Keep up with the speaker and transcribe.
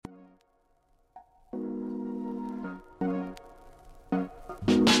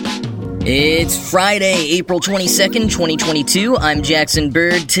It's Friday, April 22nd, 2022. I'm Jackson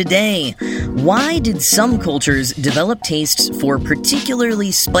Bird. Today, why did some cultures develop tastes for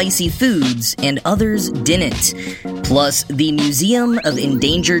particularly spicy foods and others didn't? Plus, the Museum of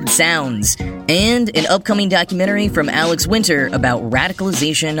Endangered Sounds, and an upcoming documentary from Alex Winter about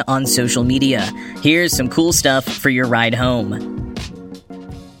radicalization on social media. Here's some cool stuff for your ride home.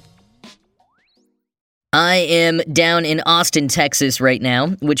 I am down in Austin, Texas right now,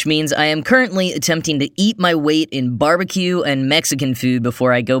 which means I am currently attempting to eat my weight in barbecue and Mexican food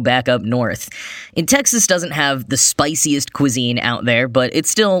before I go back up north. Texas doesn't have the spiciest cuisine out there, but it's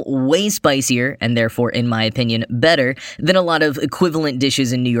still way spicier, and therefore, in my opinion, better than a lot of equivalent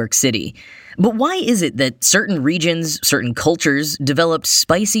dishes in New York City. But why is it that certain regions, certain cultures, developed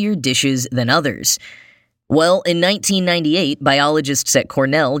spicier dishes than others? Well, in 1998, biologists at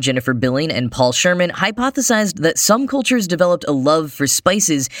Cornell, Jennifer Billing and Paul Sherman, hypothesized that some cultures developed a love for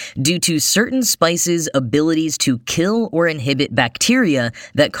spices due to certain spices' abilities to kill or inhibit bacteria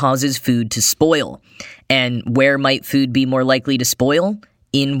that causes food to spoil. And where might food be more likely to spoil?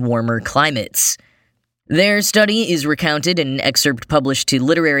 In warmer climates. Their study is recounted in an excerpt published to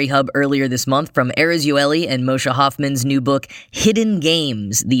Literary Hub earlier this month from Erez Yoeli and Moshe Hoffman's new book, Hidden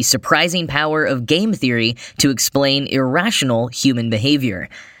Games: The Surprising Power of Game Theory to Explain Irrational Human Behavior.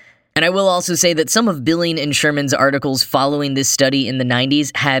 And I will also say that some of Billing and Sherman's articles following this study in the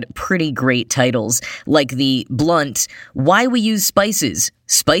 90s had pretty great titles, like the blunt, Why We Use Spices.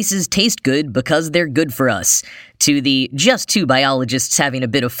 Spices taste good because they're good for us, to the just two biologists having a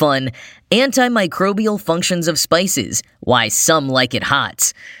bit of fun, Antimicrobial Functions of Spices, Why Some Like It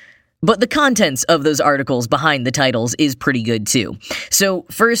Hot. But the contents of those articles behind the titles is pretty good too. So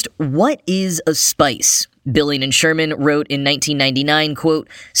first, what is a spice? Billing and Sherman wrote in 1999, quote,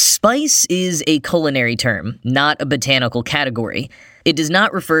 "Spice is a culinary term, not a botanical category. It does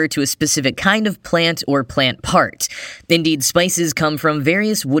not refer to a specific kind of plant or plant part. Indeed, spices come from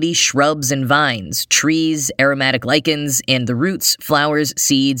various woody shrubs and vines, trees, aromatic lichens, and the roots, flowers,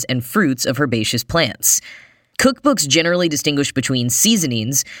 seeds, and fruits of herbaceous plants." Cookbooks generally distinguish between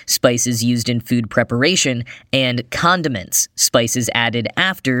seasonings, spices used in food preparation, and condiments, spices added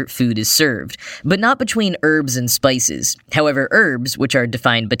after food is served, but not between herbs and spices. However, herbs, which are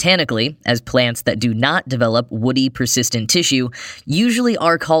defined botanically as plants that do not develop woody, persistent tissue, usually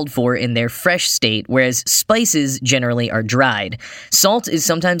are called for in their fresh state, whereas spices generally are dried. Salt is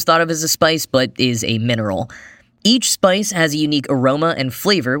sometimes thought of as a spice, but is a mineral. Each spice has a unique aroma and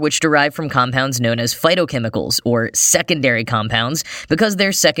flavor which derive from compounds known as phytochemicals, or secondary compounds, because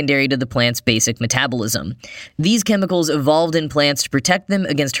they're secondary to the plant's basic metabolism. These chemicals evolved in plants to protect them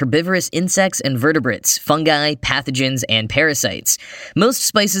against herbivorous insects and vertebrates, fungi, pathogens, and parasites. Most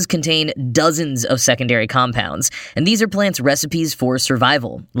spices contain dozens of secondary compounds, and these are plants' recipes for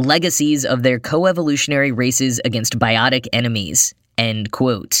survival, legacies of their coevolutionary races against biotic enemies. End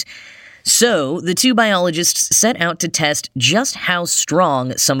quote. So, the two biologists set out to test just how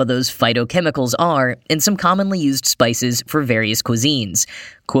strong some of those phytochemicals are in some commonly used spices for various cuisines.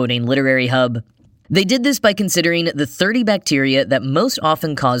 Quoting Literary Hub, "They did this by considering the 30 bacteria that most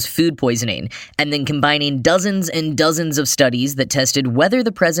often cause food poisoning, and then combining dozens and dozens of studies that tested whether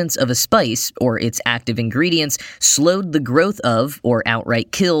the presence of a spice, or its active ingredients, slowed the growth of, or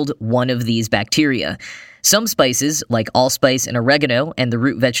outright killed, one of these bacteria. Some spices, like allspice and oregano, and the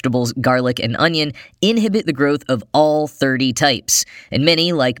root vegetables garlic and onion, inhibit the growth of all 30 types, and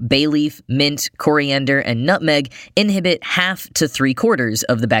many, like bay leaf, mint, coriander, and nutmeg, inhibit half to 3/4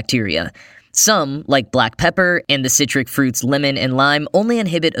 of the bacteria. Some, like black pepper and the citric fruits lemon and lime, only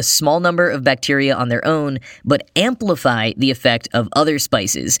inhibit a small number of bacteria on their own, but amplify the effect of other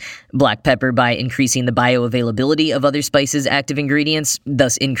spices. Black pepper by increasing the bioavailability of other spices' active ingredients,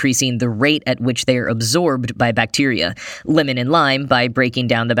 thus increasing the rate at which they are absorbed by bacteria. Lemon and lime by breaking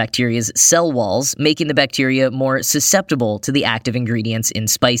down the bacteria's cell walls, making the bacteria more susceptible to the active ingredients in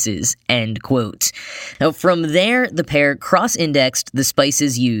spices." End quote. Now, from there, the pair cross-indexed the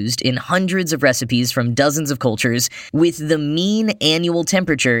spices used in hundreds of recipes from dozens of cultures with the mean annual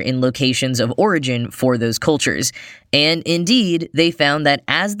temperature in locations of origin for those cultures. And indeed, they found that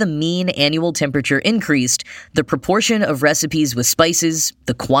as the mean annual temperature increased, the proportion of recipes with spices,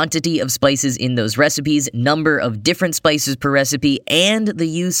 the quantity of spices in those recipes, number of different spices per recipe, and the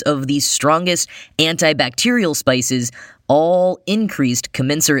use of the strongest antibacterial spices all increased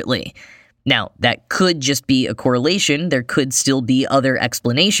commensurately. Now, that could just be a correlation. There could still be other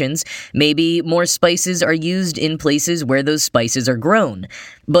explanations. Maybe more spices are used in places where those spices are grown.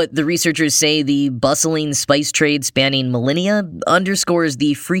 But the researchers say the bustling spice trade spanning millennia underscores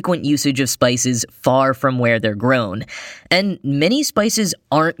the frequent usage of spices far from where they're grown. And many spices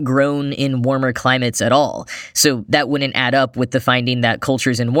aren't grown in warmer climates at all, so that wouldn't add up with the finding that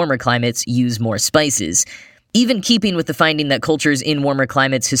cultures in warmer climates use more spices. Even keeping with the finding that cultures in warmer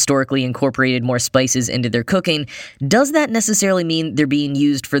climates historically incorporated more spices into their cooking, does that necessarily mean they're being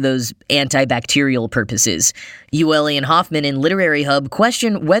used for those antibacterial purposes? Ueli and Hoffman in Literary Hub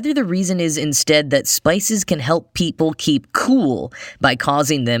question whether the reason is instead that spices can help people keep cool by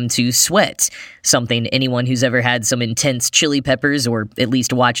causing them to sweat, something anyone who's ever had some intense chili peppers or at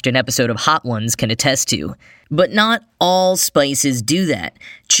least watched an episode of Hot Ones can attest to. But not all spices do that.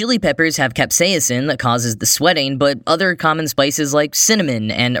 Chili peppers have capsaicin that causes the sweating, but other common spices like cinnamon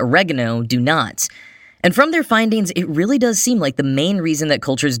and oregano do not. And from their findings, it really does seem like the main reason that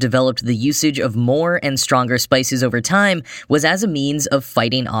cultures developed the usage of more and stronger spices over time was as a means of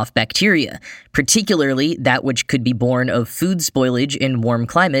fighting off bacteria, particularly that which could be born of food spoilage in warm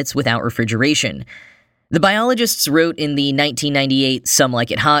climates without refrigeration. The biologists wrote in the 1998 Some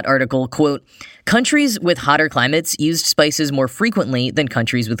Like It Hot article, quote, "Countries with hotter climates used spices more frequently than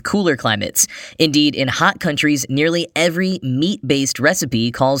countries with cooler climates. Indeed, in hot countries, nearly every meat-based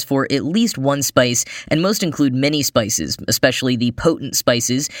recipe calls for at least one spice, and most include many spices, especially the potent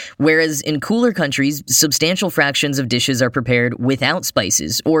spices, whereas in cooler countries, substantial fractions of dishes are prepared without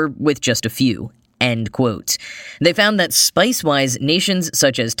spices, or with just a few." End quote. They found that spice-wise, nations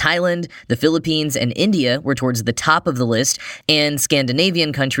such as Thailand, the Philippines, and India were towards the top of the list, and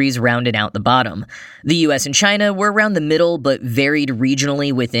Scandinavian countries rounded out the bottom. The US and China were around the middle, but varied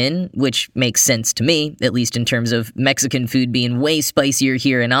regionally within, which makes sense to me, at least in terms of Mexican food being way spicier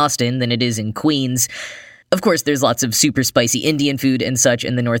here in Austin than it is in Queens. Of course, there's lots of super spicy Indian food and such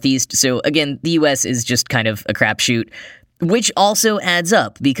in the Northeast, so again, the US is just kind of a crapshoot. Which also adds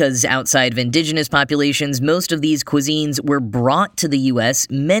up, because outside of indigenous populations, most of these cuisines were brought to the US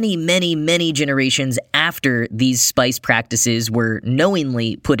many, many, many generations after these spice practices were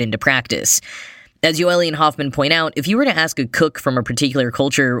knowingly put into practice. As Ueli and Hoffman point out, if you were to ask a cook from a particular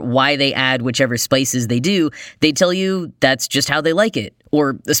culture why they add whichever spices they do, they'd tell you that's just how they like it.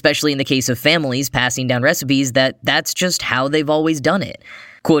 Or, especially in the case of families passing down recipes, that's just how they've always done it.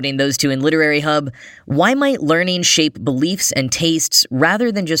 Quoting those two in Literary Hub, "Why might learning shape beliefs and tastes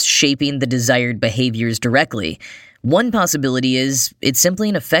rather than just shaping the desired behaviors directly? One possibility is it's simply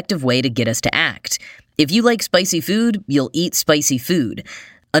an effective way to get us to act. If you like spicy food, you'll eat spicy food.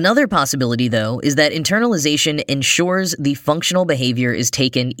 Another possibility, though, is that internalization ensures the functional behavior is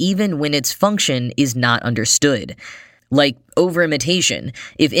taken even when its function is not understood. Like over-imitation.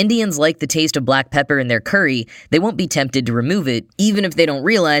 If Indians like the taste of black pepper in their curry, they won't be tempted to remove it, even if they don't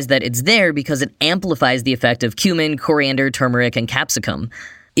realize that it's there because it amplifies the effect of cumin, coriander, turmeric, and capsicum.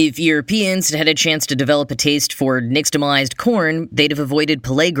 If Europeans had had a chance to develop a taste for nixtamalized corn, they'd have avoided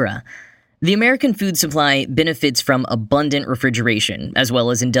pellagra. The American food supply benefits from abundant refrigeration, as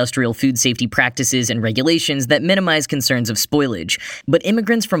well as industrial food safety practices and regulations that minimize concerns of spoilage. But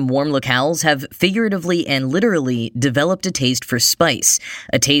immigrants from warm locales have figuratively and literally developed a taste for spice,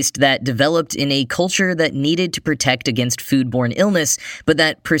 a taste that developed in a culture that needed to protect against foodborne illness, but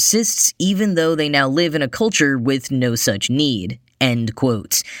that persists even though they now live in a culture with no such need." End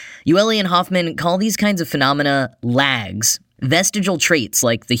quote. Ueli and Hoffman call these kinds of phenomena lags. Vestigial traits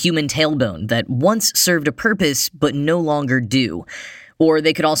like the human tailbone that once served a purpose but no longer do. Or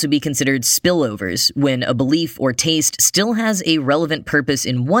they could also be considered spillovers, when a belief or taste still has a relevant purpose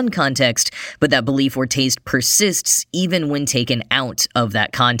in one context, but that belief or taste persists even when taken out of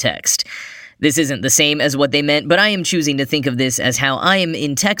that context. This isn't the same as what they meant, but I am choosing to think of this as how I am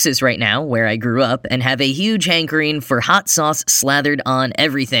in Texas right now, where I grew up, and have a huge hankering for hot sauce slathered on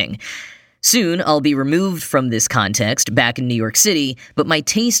everything. Soon, I'll be removed from this context back in New York City, but my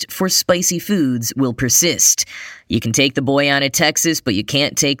taste for spicy foods will persist. You can take the boy out of Texas, but you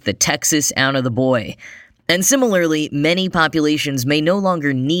can't take the Texas out of the boy. And similarly, many populations may no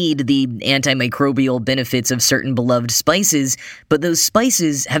longer need the antimicrobial benefits of certain beloved spices, but those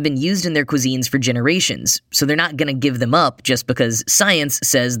spices have been used in their cuisines for generations, so they're not going to give them up just because science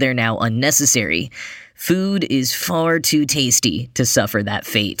says they're now unnecessary. Food is far too tasty to suffer that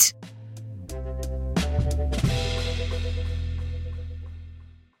fate.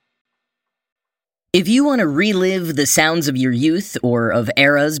 If you want to relive the sounds of your youth or of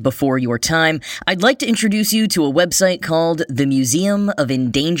eras before your time, I'd like to introduce you to a website called the Museum of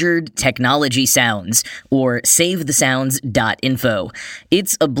Endangered Technology Sounds, or SaveTheSounds.info.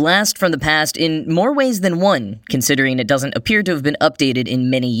 It's a blast from the past in more ways than one, considering it doesn't appear to have been updated in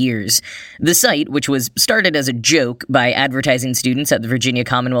many years. The site, which was started as a joke by advertising students at the Virginia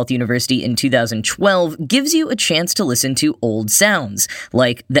Commonwealth University in 2012, gives you a chance to listen to old sounds,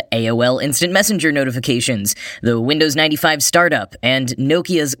 like the AOL Instant Messenger notifications, the Windows 95 startup, and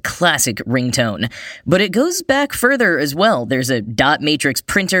Nokia's classic ringtone. But it goes back further as well. There's a dot matrix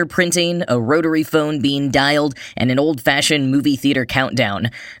printer printing, a rotary phone being dialed, and an old-fashioned movie theater countdown.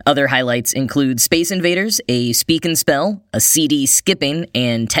 Other highlights include Space Invaders, a Speak and Spell, a CD skipping,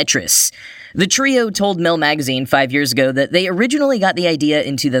 and Tetris. The trio told Mel Magazine 5 years ago that they originally got the idea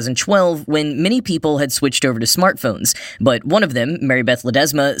in 2012 when many people had switched over to smartphones, but one of them, Mary Beth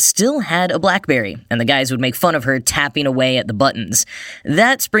Ledesma, still had a BlackBerry, and the guys would make fun of her tapping away at the buttons.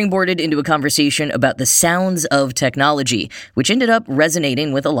 That springboarded into a conversation about the sounds of technology, which ended up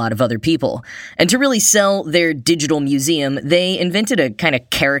resonating with a lot of other people. And to really sell their digital museum, they invented a kind of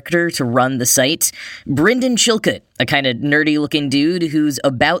character to run the site. Brendan Chilcott, a kind of nerdy-looking dude whose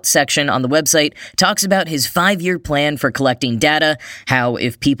About section on the website talks about his 5-year plan for collecting data, how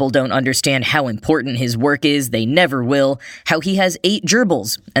if people don't understand how important his work is, they never will, how he has 8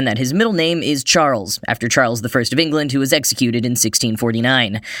 gerbils, and that his middle name is Charles, after Charles I of England, who was executed in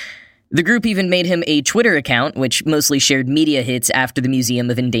 1649. The group even made him a Twitter account, which mostly shared media hits after the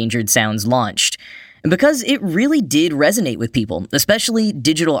Museum of Endangered Sounds launched. Because it really did resonate with people, especially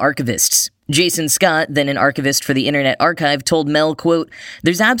digital archivists. Jason Scott, then an archivist for the Internet Archive, told Mel, quote,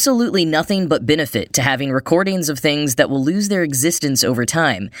 "There's absolutely nothing but benefit to having recordings of things that will lose their existence over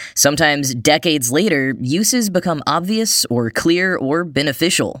time. Sometimes, decades later, uses become obvious or clear or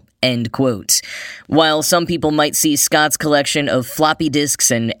beneficial." End quote. While some people might see Scott's collection of floppy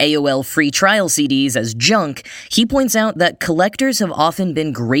disks and AOL free trial CDs as junk, he points out that collectors have often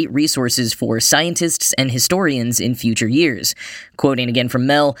been great resources for scientists and historians in future years. Quoting again from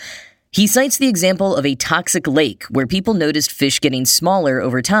Mel, he cites the example of a toxic lake where people noticed fish getting smaller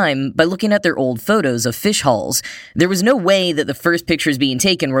over time by looking at their old photos of fish hauls. There was no way that the first pictures being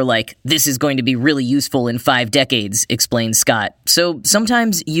taken were like, "This is going to be really useful in 5 decades, explains Scott. So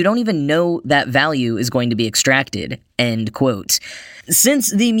sometimes you don't even know that value is going to be extracted. End quote.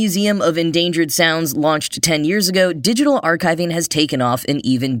 Since the Museum of Endangered Sounds launched 10 years ago, digital archiving has taken off in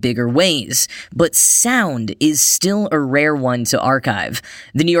even bigger ways. But sound is still a rare one to archive.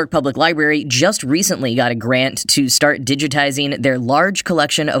 The New York Public Library just recently got a grant to start digitizing their large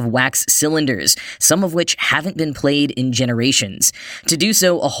collection of wax cylinders, some of which haven't been played in generations. To do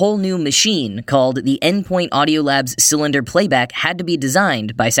so, a whole new machine called the Endpoint Audiolab's Cylinder Playback had to be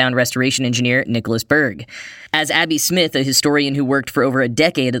designed by sound restoration engineer Nicholas Berg. As Abby Smith, a historian who worked for over a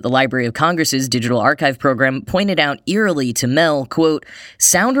decade at the Library of Congress's Digital Archive program, pointed out eerily to Mel, quote,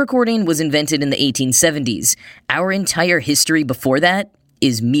 "Sound recording was invented in the 1870s. Our entire history before that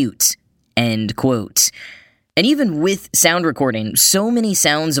is mute." End quote. And even with sound recording, so many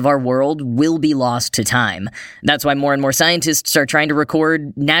sounds of our world will be lost to time. That's why more and more scientists are trying to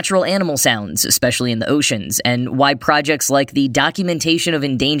record natural animal sounds, especially in the oceans, and why projects like the Documentation of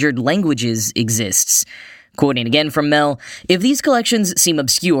Endangered Languages exists. Quoting again from Mel, "If these collections seem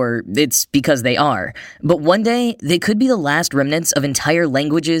obscure, it's because they are. But one day, they could be the last remnants of entire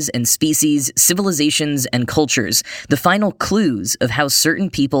languages and species, civilizations and cultures, the final clues of how certain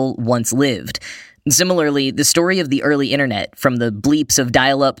people once lived." Similarly, the story of the early internet, from the bleeps of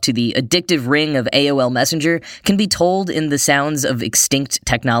dial-up to the addictive ring of AOL Messenger, can be told in the sounds of extinct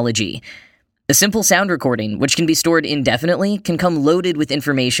technology. A simple sound recording, which can be stored indefinitely, can come loaded with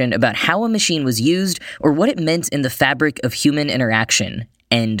information about how a machine was used or what it meant in the fabric of human interaction.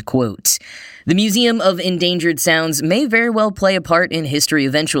 End quote. The Museum of Endangered Sounds may very well play a part in history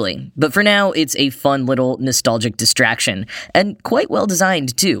eventually, but for now, it's a fun little nostalgic distraction, and quite well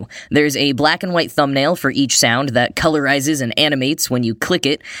designed too. There's a black and white thumbnail for each sound that colorizes and animates when you click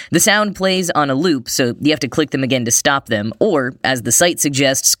it. The sound plays on a loop, so you have to click them again to stop them, or, as the site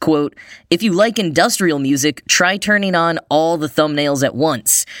suggests, quote, "If you like industrial music, try turning on all the thumbnails at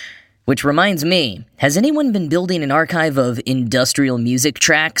once." Which reminds me, has anyone been building an archive of industrial music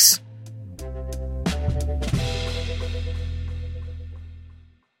tracks?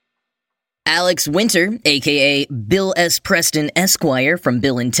 Alex Winter, aka Bill S. Preston Esquire from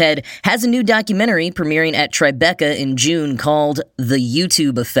Bill and Ted, has a new documentary premiering at Tribeca in June called The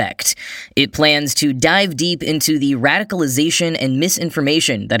YouTube Effect. It plans to dive deep into the radicalization and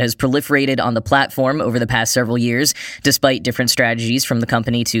misinformation that has proliferated on the platform over the past several years, despite different strategies from the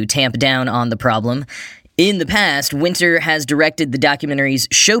company to tamp down on the problem. In the past, Winter has directed the documentaries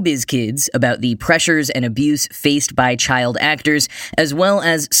Showbiz Kids about the pressures and abuse faced by child actors, as well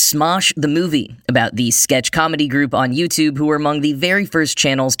as Smosh the Movie about the sketch comedy group on YouTube who were among the very first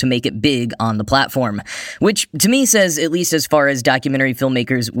channels to make it big on the platform. Which, to me, says, at least as far as documentary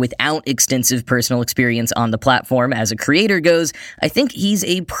filmmakers without extensive personal experience on the platform as a creator goes, I think he's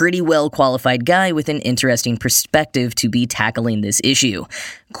a pretty well-qualified guy with an interesting perspective to be tackling this issue.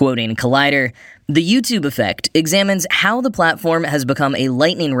 Quoting Collider, "The YouTube Effect examines how the platform has become a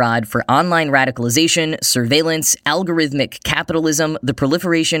lightning rod for online radicalization, surveillance, algorithmic capitalism, the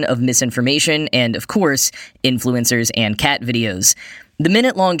proliferation of misinformation, and, of course, influencers and cat videos." The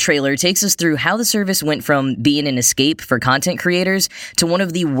minute-long trailer takes us through how the service went from being an escape for content creators to one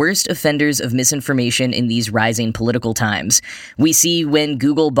of the worst offenders of misinformation in these rising political times. We see when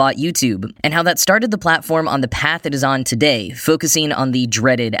Google bought YouTube, and how that started the platform on the path it is on today, focusing on the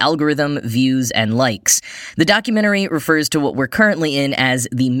dreaded algorithm, views, and likes. The documentary refers to what we're currently in as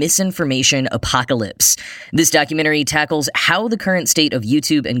the misinformation apocalypse. This documentary tackles how the current state of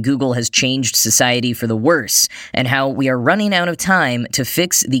YouTube and Google has changed society for the worse, and how we are running out of time to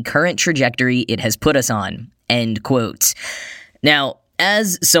fix the current trajectory it has put us on. End quote. Now,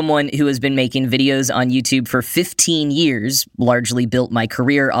 as someone who has been making videos on YouTube for 15 years, largely built my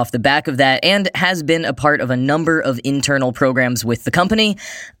career off the back of that, and has been a part of a number of internal programs with the company,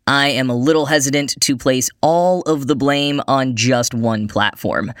 I am a little hesitant to place all of the blame on just one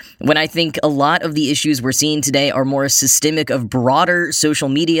platform. When I think a lot of the issues we're seeing today are more systemic of broader social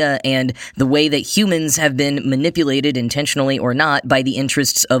media and the way that humans have been manipulated, intentionally or not, by the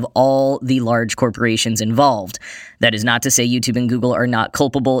interests of all the large corporations involved. That is not to say YouTube and Google are not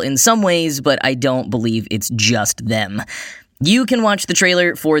culpable in some ways, but I don't believe it's just them. You can watch the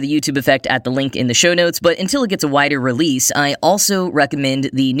trailer for The YouTube Effect at the link in the show notes, but until it gets a wider release, I also recommend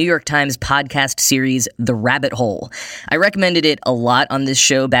the New York Times podcast series, The Rabbit Hole. I recommended it a lot on this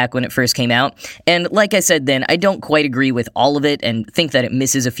show back when it first came out, and like I said then, I don't quite agree with all of it and think that it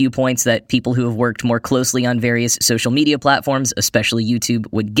misses a few points that people who have worked more closely on various social media platforms, especially YouTube,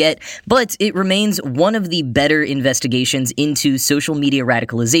 would get, but it remains one of the better investigations into social media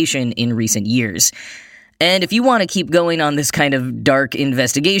radicalization in recent years. And if you want to keep going on this kind of dark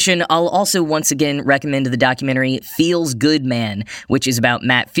investigation, I'll also once again recommend the documentary Feels Good Man, which is about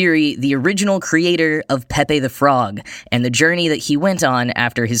Matt Fury, the original creator of Pepe the Frog, and the journey that he went on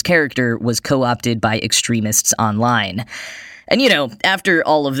after his character was co-opted by extremists online. And, you know, after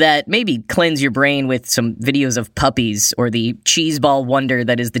all of that, maybe cleanse your brain with some videos of puppies, or the cheeseball wonder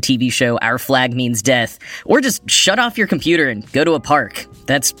that is the TV show Our Flag Means Death, or just shut off your computer and go to a park.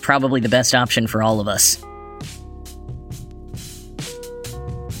 That's probably the best option for all of us.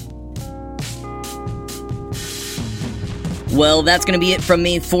 Well, that's going to be it from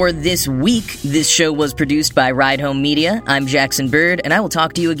me for this week. This show was produced by Ride Home Media. I'm Jackson Bird, and I will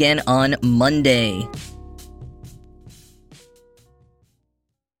talk to you again on Monday.